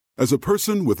As a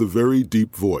person with a very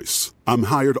deep voice, I'm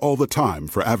hired all the time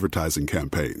for advertising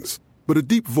campaigns. But a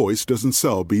deep voice doesn't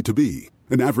sell B2B,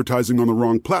 and advertising on the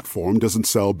wrong platform doesn't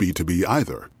sell B2B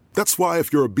either. That's why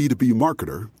if you're a B2B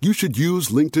marketer, you should use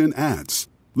LinkedIn ads.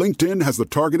 LinkedIn has the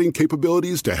targeting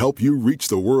capabilities to help you reach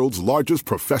the world's largest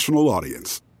professional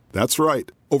audience. That's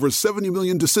right, over 70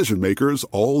 million decision makers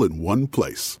all in one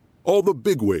place. All the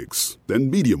big wigs,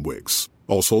 then medium wigs,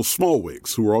 also small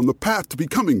wigs who are on the path to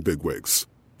becoming big wigs.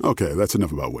 Okay, that's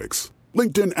enough about wigs.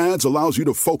 LinkedIn ads allows you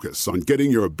to focus on getting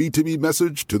your B2B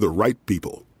message to the right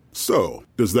people. So,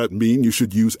 does that mean you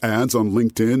should use ads on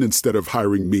LinkedIn instead of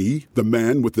hiring me, the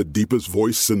man with the deepest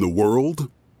voice in the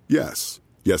world? Yes.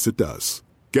 Yes, it does.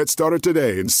 Get started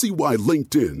today and see why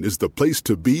LinkedIn is the place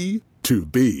to be to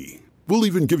be. We'll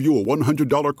even give you a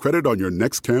 $100 credit on your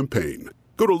next campaign.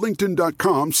 Go to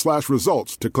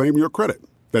linkedin.com/results to claim your credit.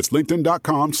 That's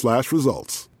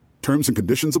linkedin.com/results. Terms and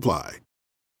conditions apply.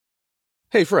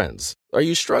 Hey friends, are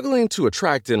you struggling to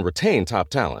attract and retain top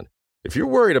talent? If you're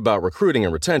worried about recruiting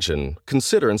and retention,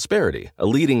 consider Insperity, a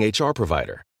leading HR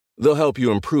provider. They'll help you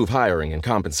improve hiring and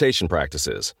compensation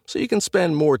practices so you can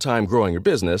spend more time growing your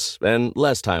business and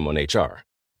less time on HR.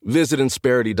 Visit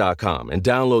Insperity.com and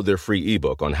download their free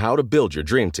ebook on how to build your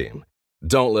dream team.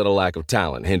 Don't let a lack of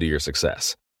talent hinder your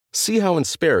success. See how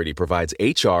Insperity provides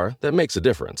HR that makes a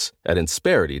difference at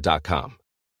Insperity.com.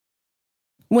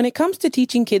 When it comes to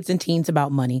teaching kids and teens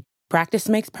about money, practice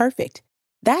makes perfect.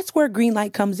 That's where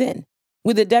Greenlight comes in.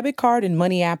 With a debit card and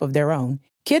money app of their own,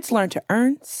 kids learn to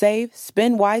earn, save,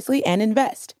 spend wisely, and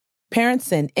invest. Parents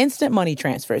send instant money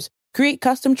transfers, create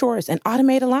custom chores, and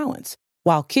automate allowance,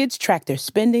 while kids track their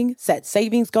spending, set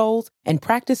savings goals, and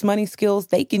practice money skills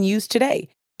they can use today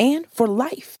and for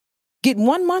life. Get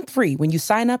 1 month free when you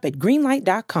sign up at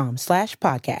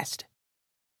greenlight.com/podcast.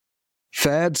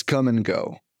 Fads come and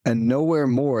go, and nowhere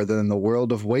more than in the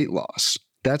world of weight loss.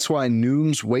 That's why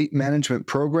Noom's weight management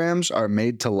programs are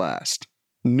made to last.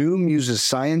 Noom uses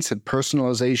science and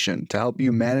personalization to help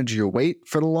you manage your weight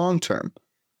for the long term.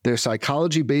 Their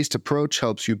psychology-based approach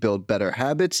helps you build better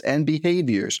habits and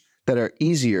behaviors that are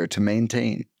easier to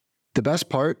maintain. The best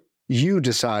part? You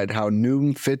decide how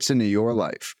Noom fits into your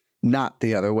life, not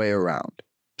the other way around.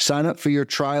 Sign up for your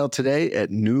trial today at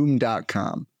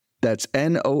Noom.com. That's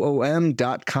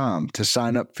Noom.com to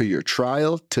sign up for your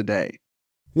trial today.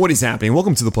 What is happening?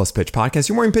 Welcome to the Plus Pitch Podcast,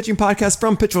 your morning pitching podcast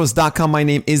from pitcherlist.com. My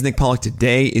name is Nick Pollock.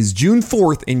 Today is June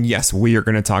 4th, and yes, we are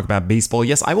going to talk about baseball.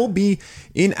 Yes, I will be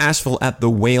in Asheville at the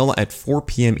Whale at 4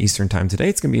 p.m. Eastern Time today.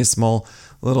 It's going to be a small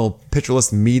little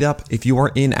pitcherlist meetup. If you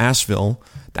are in Asheville,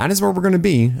 that is where we're going to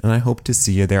be, and I hope to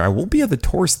see you there. I will be at the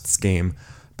Tourists game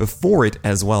before it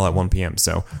as well at 1 p.m.,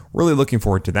 so really looking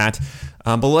forward to that.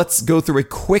 But let's go through a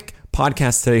quick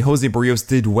podcast today. Jose Barrios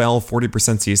did well,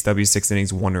 40% CSW, 6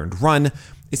 innings, 1 earned run.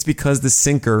 It's because the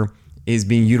sinker is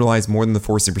being utilized more than the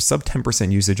four-seamer, sub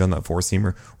 10% usage on that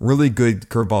four-seamer. Really good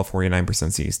curveball,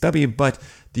 49% CSW, but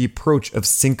the approach of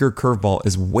sinker curveball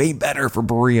is way better for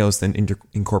Barrios than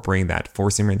incorporating that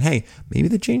four-seamer. And hey, maybe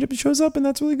the changeup shows up, and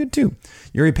that's really good too.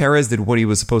 Yuri Perez did what he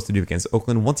was supposed to do against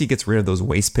Oakland. Once he gets rid of those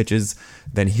waste pitches,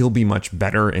 then he'll be much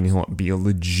better, and he'll be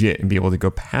legit and be able to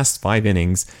go past 5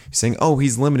 innings. You're saying, oh,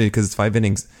 he's limited because it's 5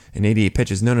 innings and 88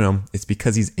 pitches. No. It's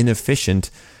because he's inefficient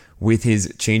with his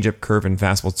changeup, curve, and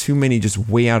fastball. Too many just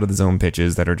way out of the zone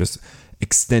pitches that are just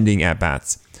extending at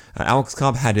bats. Alex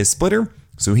Cobb had his splitter,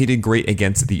 so he did great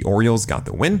against the Orioles, got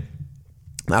the win.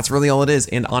 That's really all it is.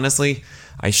 And honestly,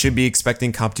 I should be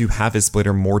expecting Cobb to have his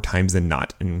splitter more times than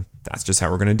not. And that's just how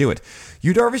we're going to do it.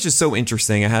 Yu Darvish is so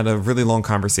interesting. I had a really long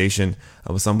conversation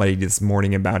with somebody this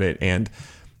morning about it. And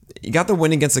he got the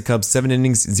win against the Cubs, 7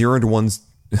 innings, 0-1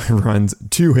 runs,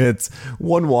 2 hits,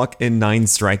 1 walk, and 9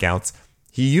 strikeouts.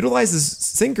 He utilizes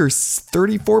sinkers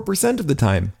 34% of the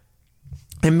time.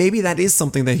 And maybe that is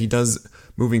something that he does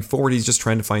moving forward. He's just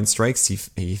trying to find strikes. He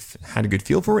had a good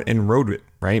feel for it and rode it,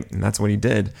 right? And that's what he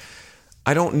did.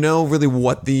 I don't know really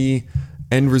what the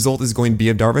end result is going to be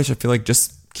of Darvish. I feel like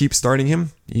just keep starting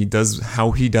him. He does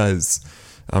how he does,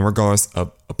 regardless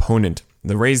of opponent.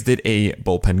 The Rays did a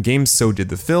bullpen game, so did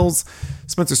the Phils.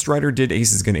 Spencer Strider did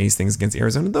aces going to ace things against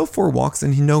Arizona, though 4 walks,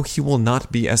 and he will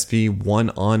not be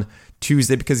SP1 on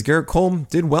Tuesday because Garrett Cole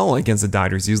did well against the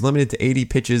Dodgers. He was limited to 80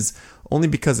 pitches only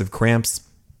because of cramps,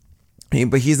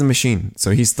 but he's a machine, so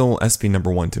he's still SP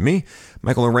number 1 to me.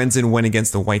 Michael Lorenzen went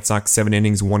against the White Sox, 7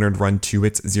 innings, 1 earned run, 2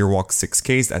 hits, 0 walks, 6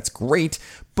 Ks. That's great,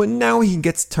 but now he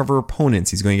gets tougher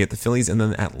opponents. He's going to get the Phillies and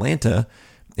then Atlanta,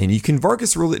 and you can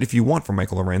Vargas rule it if you want for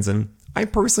Michael Lorenzen. I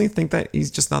personally think that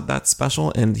he's just not that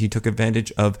special, and he took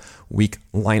advantage of weak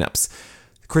lineups.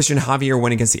 Christian Javier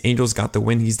went against the Angels, got the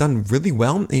win. He's done really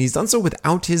well, and he's done so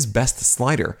without his best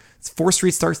slider. It's 4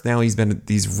 straight starts now. He's been at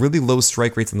these really low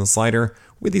strike rates on the slider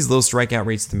with these low strikeout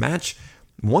rates to match.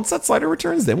 Once that slider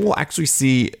returns, then we'll actually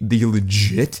see the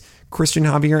legit Christian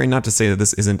Javier, and not to say that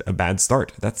this isn't a bad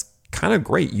start. That's kind of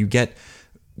great. You get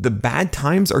the bad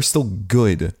times are still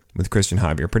good with Christian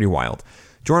Javier. Pretty wild.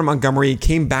 Jordan Montgomery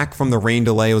came back from the rain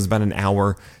delay. It was about an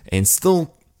hour and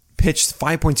still pitched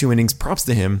 5.2 innings. Props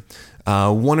to him.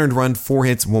 1 earned run, 4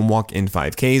 hits, 1 walk, and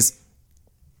 5 Ks.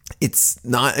 It's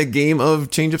not a game of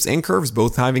changeups and curves,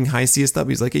 both having high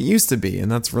CSWs like it used to be,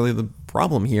 and that's really the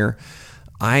problem here.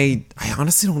 I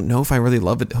honestly don't know if I really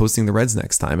love it hosting the Reds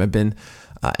next time. I've been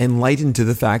enlightened to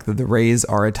the fact that the Rays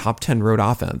are a top 10 road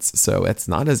offense, so it's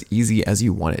not as easy as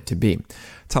you want it to be.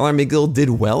 Tyler McGill did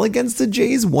well against the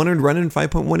Jays, 1 earned run in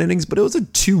 5.1 innings, but it was a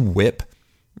 2 whip,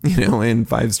 and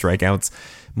 5 strikeouts.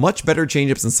 Much better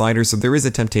changeups and sliders, so there is a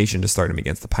temptation to start him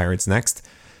against the Pirates next.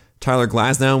 Tyler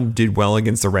Glasnow did well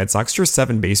against the Red Sox, just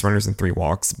 7 base runners and 3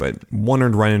 walks, but 1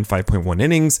 earned run in 5.1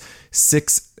 innings,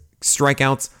 6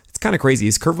 strikeouts. It's kind of crazy.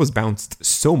 His curve was bounced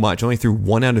so much, only threw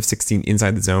 1 out of 16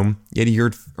 inside the zone, yet he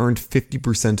earned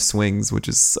 50% swings, which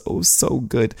is so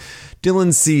good.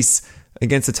 Dylan Cease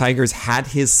against the Tigers had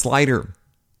his slider.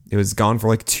 It was gone for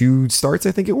like 2 starts,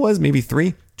 I think it was, maybe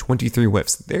 3. 23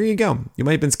 whiffs. There you go. You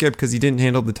might have been skipped because he didn't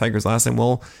handle the Tigers last time.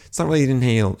 Well, it's not really he didn't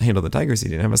handle the Tigers. He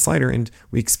didn't have a slider, and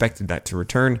we expected that to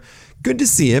return. Good to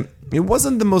see it. It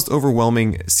wasn't the most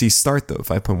overwhelming Cease start, though.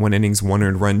 5.1 innings, 1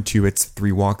 earned run, 2 hits,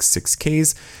 3 walks, 6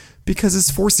 Ks, because his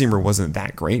 4-seamer wasn't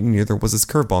that great, and neither was his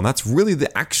curveball. And that's really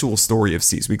the actual story of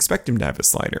Cease. We expect him to have a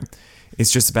slider.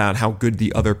 It's just about how good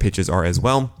the other pitches are as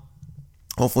well.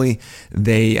 Hopefully,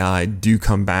 they do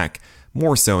come back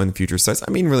more so in the future starts.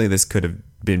 I mean, really, this could have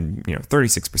been,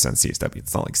 36% CSW.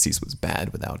 It's not like Cease was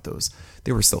bad without those.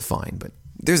 They were still fine, but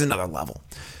there's another level.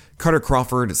 Carter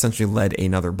Crawford essentially led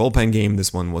another bullpen game.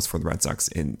 This one was for the Red Sox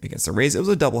against the Rays. It was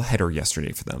a doubleheader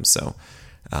yesterday for them, so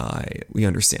we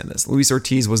understand this. Luis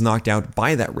Ortiz was knocked out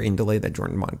by that rain delay that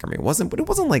Jordan Montgomery wasn't, but it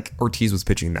wasn't like Ortiz was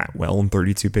pitching that well in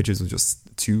 32 pitches with just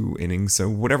 2 innings. So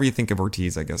whatever you think of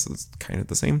Ortiz, I guess is kind of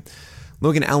the same.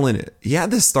 Logan Allen, he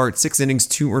had this start, 6 innings,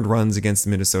 2 earned runs against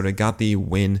Minnesota, got the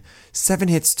win, 7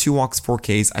 hits, 2 walks, 4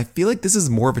 Ks. I feel like this is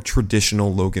more of a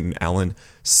traditional Logan Allen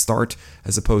start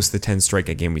as opposed to the 10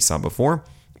 strikeout game we saw before.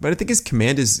 But I think his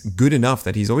command is good enough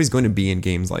that he's always going to be in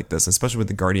games like this, especially with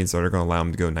the Guardians that are going to allow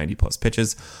him to go 90 plus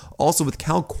pitches. Also with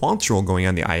Cal Quantrill going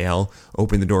on the IL,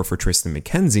 opening the door for Tristan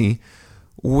McKenzie,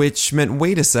 which meant,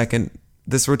 wait a second,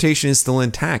 this rotation is still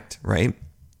intact, right?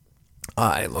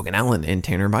 Logan Allen and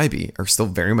Tanner Bybee are still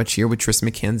very much here with Tristan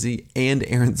McKenzie and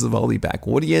Aaron Zavaldi back.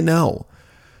 What do you know?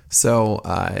 So,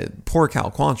 poor Cal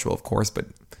Quantrill, of course, but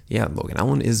yeah, Logan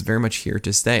Allen is very much here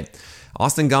to stay.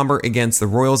 Austin Gomber against the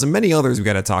Royals and many others we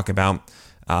got to talk about.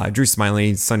 Drew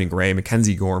Smyly, Sonny Gray,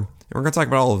 Mackenzie Gore, and we're going to talk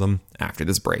about all of them after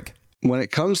this break. When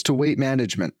it comes to weight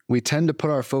management, we tend to put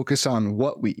our focus on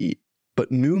what we eat, but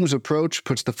Noom's approach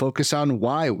puts the focus on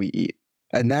why we eat,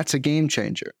 and that's a game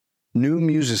changer.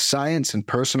 Noom uses science and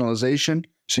personalization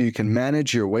so you can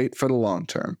manage your weight for the long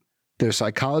term. Their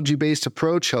psychology-based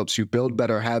approach helps you build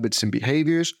better habits and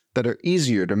behaviors that are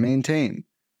easier to maintain.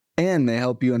 And they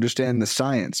help you understand the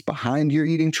science behind your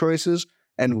eating choices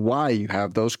and why you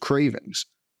have those cravings.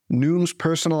 Noom's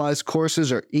personalized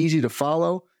courses are easy to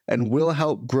follow and will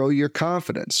help grow your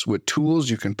confidence with tools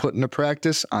you can put into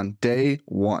practice on day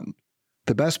 1.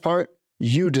 The best part?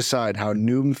 You decide how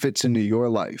Noom fits into your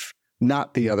life,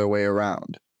 not the other way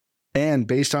around. And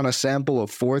based on a sample of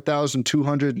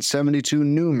 4,272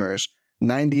 Noomers,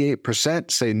 98%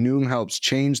 say Noom helps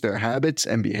change their habits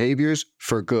and behaviors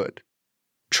for good.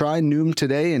 Try Noom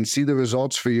today and see the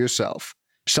results for yourself.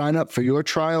 Sign up for your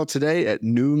trial today at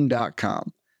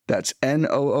Noom.com. That's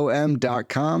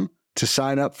Noom.com to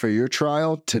sign up for your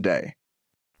trial today.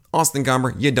 Austin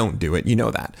Gomber, you don't do it. You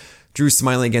know that. Drew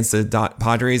Smyly against the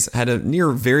Padres had a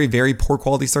near very, very poor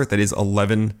quality start. That is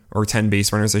 11 or 10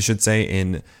 base runners, I should say,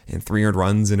 in 3 earned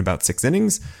runs in about 6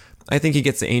 innings. I think he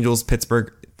gets the Angels,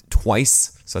 Pittsburgh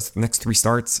twice. So that's the next 3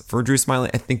 starts for Drew Smyly.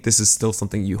 I think this is still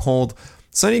something you hold.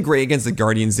 Sonny Gray against the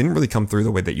Guardians didn't really come through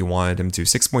the way that you wanted him to.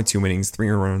 6.2 innings, 3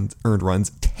 earned runs,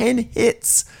 10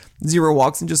 hits, 0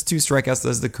 walks, and just 2 strikeouts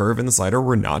as the curve and the slider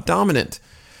were not dominant.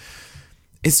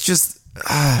 It's just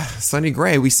Sonny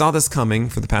Gray. We saw this coming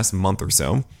for the past month or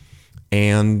so,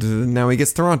 and now he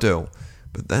gets Toronto.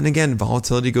 But then again,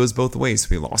 volatility goes both ways.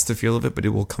 We lost a feel of it, but it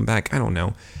will come back. I don't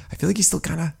know. I feel like you still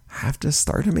kind of have to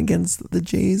start him against the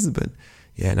Jays, but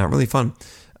yeah, not really fun.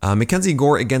 Mackenzie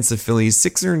Gore against the Phillies,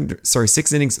 6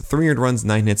 innings, 3 earned runs,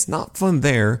 9 hits. Not fun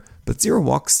there, but 0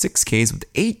 walks, 6 Ks with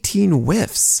 18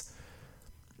 whiffs.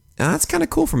 Now, that's kind of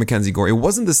cool for Mackenzie Gore. It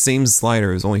wasn't the same slider,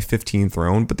 it was only 15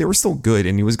 thrown, but they were still good,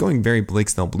 and he was going very Blake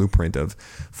Snell blueprint of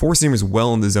 4-seamers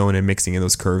well in the zone and mixing in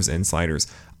those curves and sliders.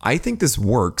 I think this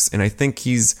works, and I think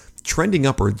he's trending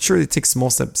upward. Sure, it takes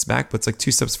small steps back, but it's like 2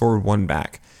 steps forward, 1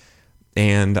 back.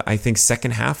 And I think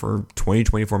second half or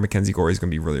 2024 Mackenzie Gore is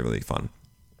going to be really, really fun.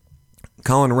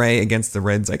 Colin Ray against the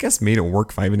Reds, I guess made it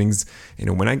work 5 innings.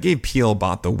 When I gave Peel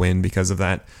Bott the win because of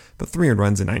that, but 300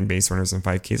 runs and 9 base runners and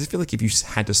 5 Ks. I feel like if you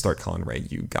had to start Colin Ray,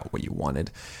 you got what you wanted.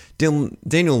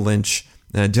 Daniel Lynch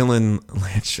against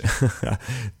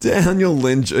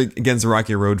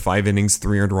Rocky Road, 5 innings,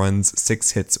 300 runs,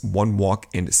 6 hits, 1 walk,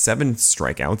 and 7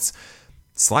 strikeouts.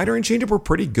 Slider and changeup were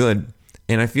pretty good.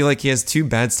 And I feel like he has 2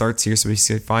 bad starts here, so we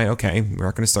say, fine, okay, we're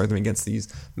not going to start them against these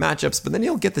matchups. But then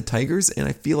he'll get the Tigers, and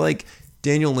I feel like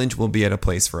Daniel Lynch will be at a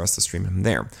place for us to stream him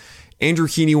there. Andrew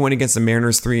Heaney went against the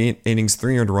Mariners, 3 innings,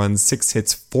 300 runs, 6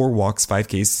 hits, 4 walks, 5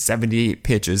 Ks, 78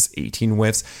 pitches, 18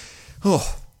 whiffs.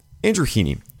 Oh, Andrew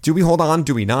Heaney. Do we hold on?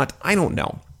 Do we not? I don't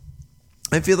know.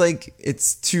 I feel like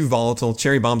it's too volatile.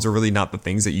 Cherry bombs are really not the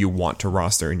things that you want to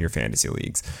roster in your fantasy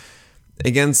leagues.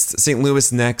 Against St.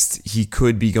 Louis next, he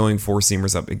could be going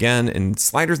 4-seamers up again, and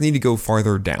sliders need to go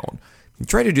farther down. He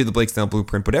tried to do the Blake Snell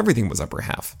blueprint, but everything was upper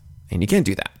half. And you can't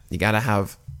do that. You got to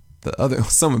have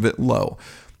some of it low.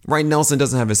 Ryan Nelson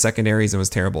doesn't have his secondaries and was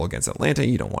terrible against Atlanta.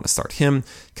 You don't want to start him.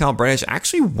 Kyle Bradish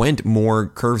actually went more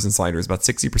curves and sliders, about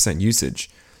 60% usage.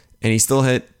 And he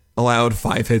still allowed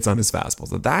 5 hits on his fastball.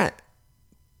 So that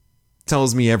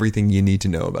tells me everything you need to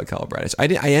know about Kyle Bradish. I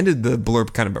ended the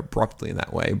blurb kind of abruptly in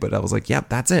that way, but I was like, yep,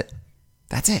 that's it.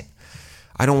 That's it.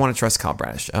 I don't want to trust Kyle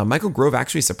Bradish. Michael Grove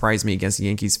actually surprised me against the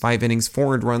Yankees. 5 innings,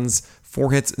 400 runs,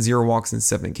 4 hits, 0 walks, and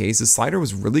 7 Ks. His slider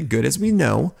was really good, as we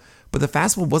know, but the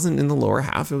fastball wasn't in the lower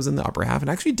half. It was in the upper half and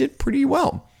actually did pretty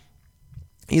well.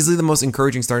 Easily the most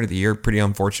encouraging start of the year. Pretty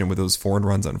unfortunate with those 4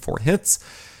 runs on 4 hits.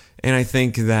 And I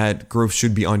think that Grove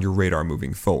should be on your radar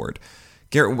moving forward.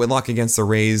 Garrett Whitlock against the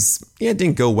Rays, it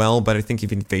didn't go well, but I think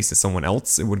if he faced someone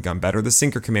else, it would have gone better. The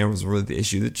sinker command was really the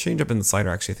issue. The changeup and the slider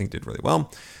actually I think did really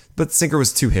well, but the sinker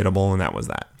was too hittable, and that was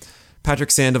that.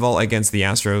 Patrick Sandoval against the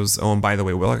Astros. Oh, and by the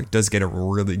way, Whitlock does get a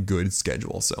really good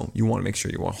schedule, so you want to make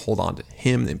sure you want to hold on to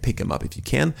him and pick him up if you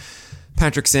can.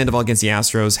 Patrick Sandoval against the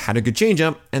Astros had a good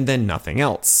changeup and then nothing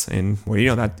else. And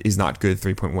well, that is not good.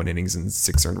 3.1 innings and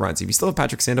 6 earned runs. If you still have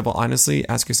Patrick Sandoval, honestly,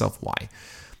 ask yourself why.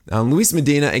 Luis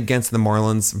Medina against the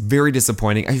Marlins, very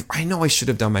disappointing. I know I should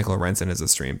have done Michael Lorenzen as a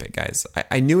stream pick, guys.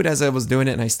 I knew it as I was doing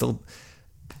it, and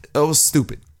it was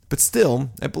stupid. But still,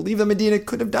 I believe that Medina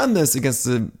could have done this against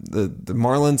the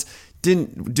Marlins.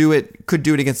 Didn't do it. Could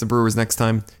do it against the Brewers next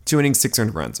time. 2 innings, 6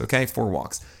 earned runs. Okay, 4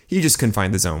 walks. He just couldn't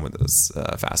find the zone with his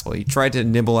fastball. He tried to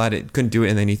nibble at it, couldn't do it,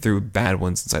 and then he threw bad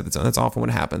ones inside the zone. That's often what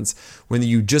happens. When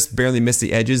you just barely miss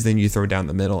the edges, then you throw down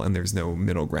the middle, and there's no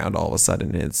middle ground all of a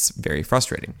sudden. It's very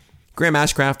frustrating. Graham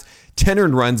Ashcraft, 10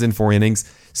 earned runs in 4 innings.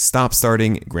 Stop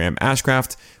starting Graham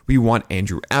Ashcraft. We want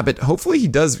Andrew Abbott. Hopefully he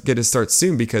does get a start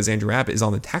soon because Andrew Abbott is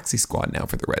on the taxi squad now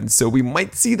for the Reds. So we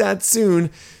might see that soon.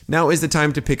 Now is the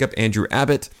time to pick up Andrew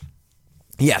Abbott.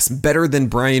 Yes, better than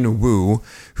Brian Wu,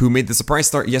 who made the surprise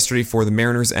start yesterday for the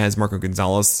Mariners as Marco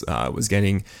Gonzalez was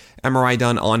getting MRI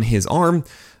done on his arm.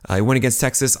 He went against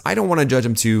Texas. I don't want to judge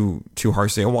him too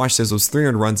harshly. I watched those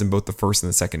 300 runs in both the first and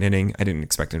the second inning. I didn't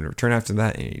expect him to return after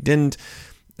that, and he didn't.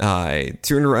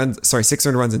 600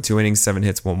 runs in 2 innings, 7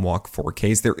 hits, 1 walk, 4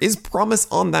 Ks. There is promise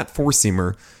on that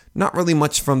 4-seamer. Not really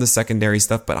much from the secondary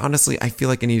stuff, but honestly, I feel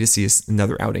like I need to see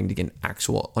another outing to get an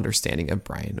actual understanding of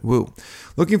Brian Wu.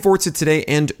 Looking forward to today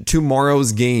and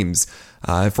tomorrow's games.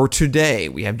 For today,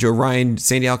 we have Joe Ryan,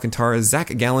 Sandy Alcantara,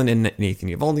 Zach Gallen, and Nathan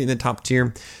Eovaldi in the top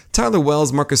tier. Tyler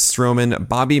Wells, Marcus Stroman,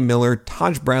 Bobby Miller,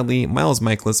 Taj Bradley, Miles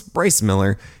Michaelis, Bryce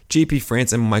Miller, JP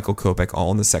France, and Michael Kopech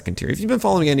all in the second tier. If you've been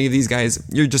following any of these guys,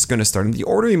 you're just going to start in the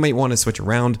order. You might want to switch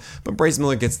around, but Bryce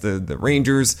Miller gets the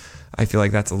Rangers. I feel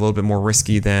like that's a little bit more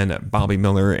risky than Bobby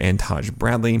Miller and Taj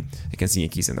Bradley against the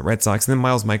Yankees and the Red Sox. And then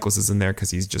Miles Michaelis is in there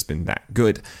because he's just been that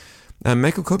good.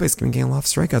 Michael Kopech's been getting a lot of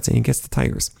strikeouts and he gets the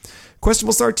Tigers.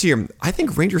 Questionable start tier. I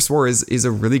think Ranger Suarez is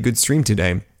a really good stream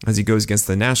today as he goes against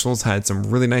the Nationals. Had some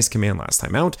really nice command last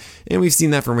time out, and we've seen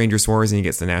that from Ranger Suarez, and he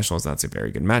gets the Nationals. That's a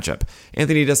very good matchup.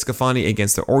 Anthony DeSclafani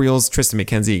against the Orioles. Tristan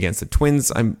McKenzie against the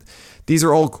Twins. These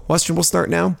are all questionable start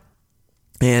now.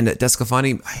 And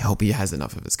DeSclafani, I hope he has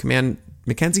enough of his command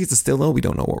Mackenzie gets a still low. We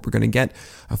don't know what we're going to get.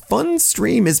 A fun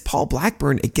stream is Paul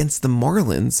Blackburn against the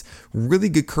Marlins. Really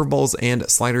good curveballs and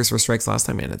sliders for strikes last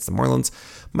time, and it's the Marlins.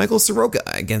 Michael Soroka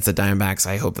against the Diamondbacks.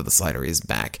 I hope that the slider is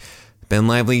back. Ben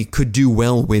Lively could do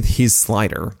well with his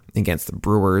slider against the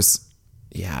Brewers.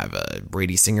 You have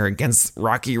Brady Singer against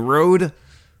Rocky Road.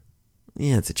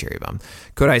 Yeah, it's a cherry bomb.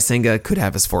 Kodai Senga could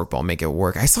have his forkball make it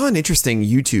work. I saw an interesting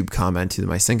YouTube comment to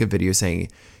my Senga video saying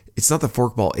it's not the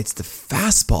forkball, it's the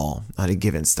fastball on a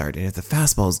given start. And if the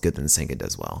fastball is good, then Senga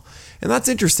does well. And that's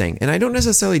interesting. And I don't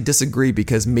necessarily disagree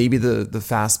because maybe the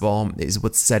fastball is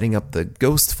what's setting up the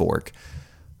ghost fork.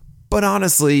 But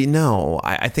honestly, no.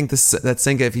 I think that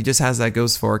Senga, if he just has that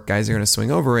ghost fork, guys are going to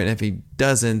swing over it. And if he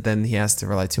doesn't, then he has to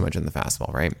rely too much on the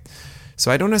fastball, right?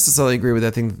 So I don't necessarily agree with that.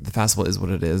 I think the fastball is what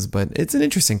it is, but it's an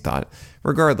interesting thought.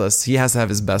 Regardless, he has to have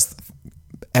his best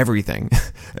everything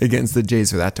against the Jays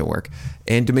for that to work.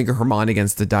 And Domingo Germán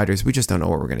against the Dodgers, we just don't know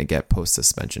what we're going to get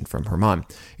post-suspension from Germán.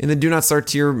 In the do not start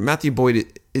tier, Matthew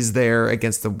Boyd is there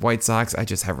against the White Sox. I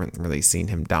just haven't really seen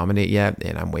him dominate yet,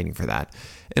 and I'm waiting for that.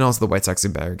 And also the White Sox are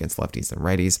better against lefties than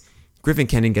righties. Griffin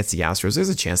Canning gets the Astros. There's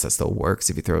a chance that still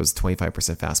works if he throws 25%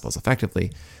 fastballs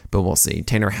effectively, but we'll see.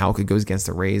 Tanner Houck goes against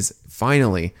the Rays.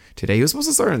 Finally, today, he was supposed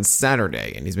to start on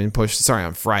Saturday, and he's been pushed,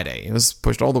 on Friday. He was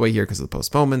pushed all the way here because of the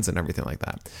postponements and everything like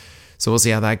that. So we'll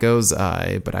see how that goes,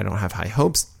 but I don't have high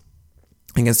hopes.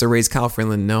 Against the Rays, Kyle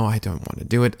Freeland, no, I don't want to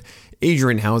do it.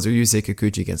 Adrian Hauser, Yusei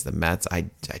Kikuchi against the Mets, I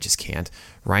just can't.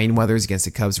 Ryan Weathers against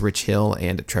the Cubs, Rich Hill,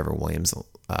 and Trevor Williams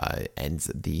ends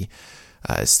the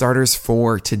starters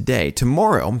for today.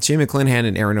 Tomorrow, Shane McClanahan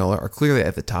and Aaron Nola are clearly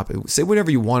at the top. Say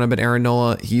whatever you want about Aaron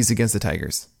Nola. He's against the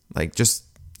Tigers.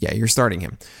 You're starting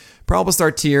him. Probable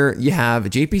start tier, you have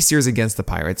JP Sears against the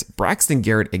Pirates, Braxton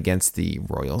Garrett against the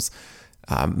Royals,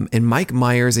 and Mike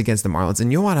Myers against the Marlins,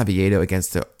 and Yohan Oviedo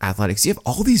against the Athletics. You have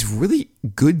all these really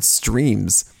good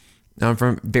streams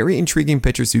from very intriguing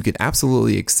pitchers who could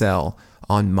absolutely excel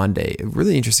on Monday. A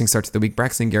really interesting start to the week.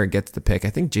 Braxton Garrett gets the pick. I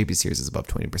think JP Sears is above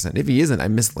 20%. If he isn't, I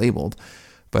mislabeled.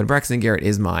 But Braxton Garrett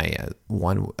is my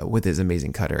one with his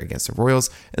amazing cutter against the Royals.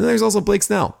 And then there's also Blake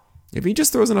Snell. If he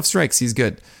just throws enough strikes, he's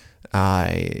good.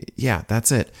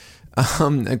 That's it.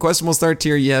 A questionable start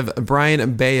tier, you have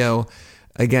Brian Bayo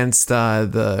against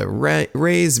the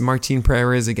Rays, Martin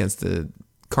Perez against the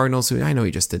Cardinals, who I know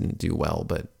he just didn't do well,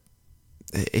 but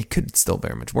it could still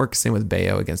very much work. Same with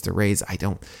Bayo against the Rays. I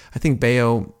think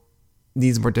Bayo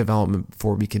needs more development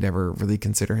before we could ever really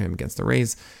consider him against the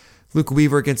Rays. Luke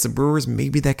Weaver against the Brewers,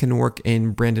 maybe that can work.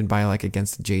 And Brandon Bielak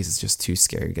against the Jays is just too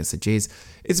scary against the Jays.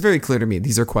 It's very clear to me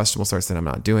these are questionable starts that I'm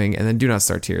not doing. And then do not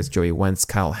start here is Joey Wentz,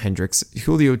 Kyle Hendricks,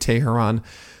 Julio Teheran,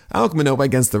 Alek Manoah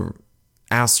against the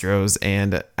Astros,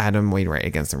 and Adam Wainwright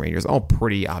against the Rangers. All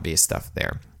pretty obvious stuff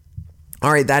there.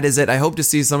 All right, that is it. I hope to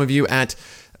see some of you at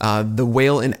the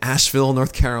Whale in Asheville,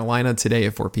 North Carolina today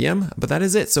at 4 p.m. But that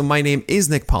is it. So my name is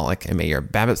Nick Pollock, and may your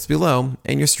BABIPs be low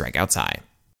and your strikeouts high.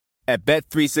 At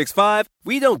Bet365,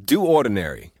 we don't do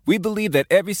ordinary. We believe that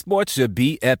every sport should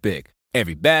be epic.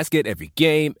 Every basket, every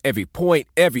game, every point,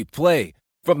 every play.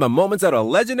 From the moments that are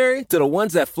legendary to the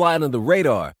ones that fly under the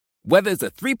radar. Whether it's a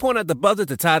three-pointer at the buzzer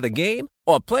to tie the game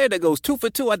or a player that goes 2 for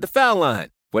 2 at the foul line.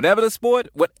 Whatever the sport,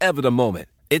 whatever the moment.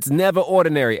 It's never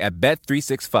ordinary at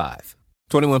Bet365.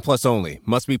 21 plus only.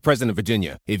 Must be present in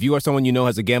Virginia. If you or someone you know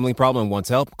has a gambling problem and wants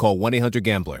help, call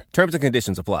 1-800-GAMBLER. Terms and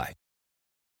conditions apply.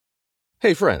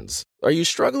 Hey friends, are you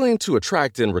struggling to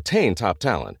attract and retain top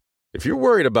talent? If you're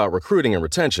worried about recruiting and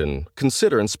retention,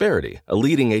 consider Insperity, a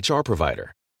leading HR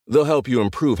provider. They'll help you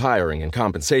improve hiring and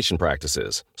compensation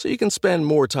practices so you can spend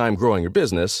more time growing your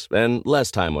business and less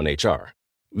time on HR.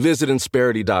 Visit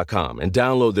Insperity.com and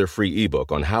download their free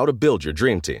ebook on how to build your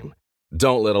dream team.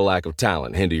 Don't let a lack of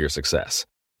talent hinder your success.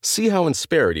 See how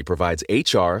Insperity provides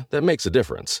HR that makes a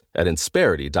difference at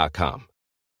Insperity.com.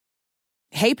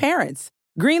 Hey parents,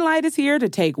 Greenlight is here to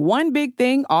take one big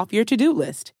thing off your to-do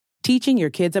list, teaching your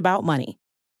kids about money.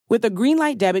 With a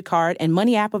Greenlight debit card and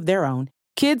money app of their own,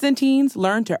 kids and teens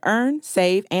learn to earn,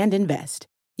 save, and invest.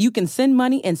 You can send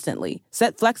money instantly,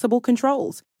 set flexible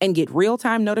controls, and get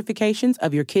real-time notifications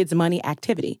of your kids' money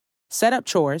activity. Set up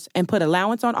chores and put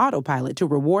allowance on autopilot to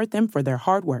reward them for their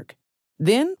hard work.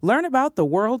 Then learn about the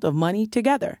world of money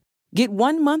together. Get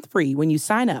 1 month free when you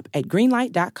sign up at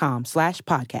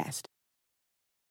greenlight.com/podcast.